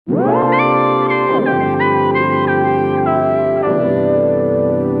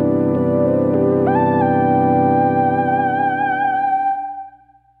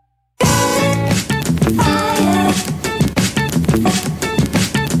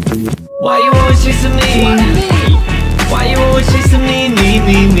Why you always chasing me? Why you always chasing me?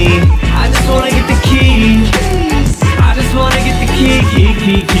 I just wanna get the key. I just wanna get the key.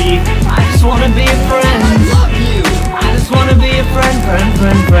 I just wanna be a friend. I just wanna be a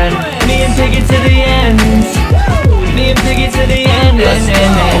friend. Me and Piggy to the end. Me and Piggy to the end.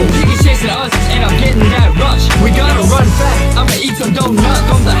 Piggy's chasing us and I'm getting that rush. We gotta run fast, I'ma eat some donuts.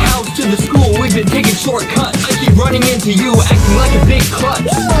 From the house to the school, we've been taking shortcuts. I keep running into you, acting like a big clutch.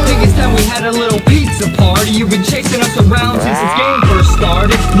 Think it's time we had a little pizza party. You've been chasing us around since this game first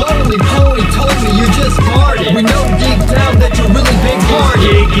started. Lonely Pony told me you just farted. We know deep down that you're really big-hearted.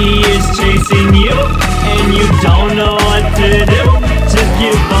 Piggy is chasing you, and you don't know what to do. Just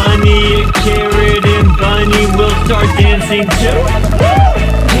give Bunny a carrot and Bunny will start dancing too.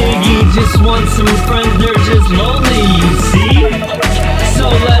 Piggy just wants some friends, they're just lonely, you see. So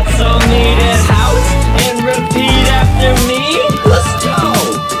let's all meet at house and repeat after me. Let's go!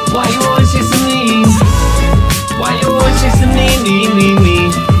 Why you always chasing me? Why you always chasing me?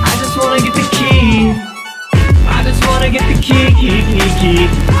 I just wanna get the key. I just wanna get the key.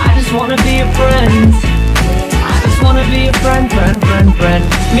 I just wanna be a friend. I just wanna be a friend.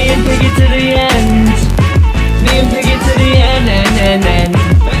 Me and Piggy to the end. Me and Piggy to the end.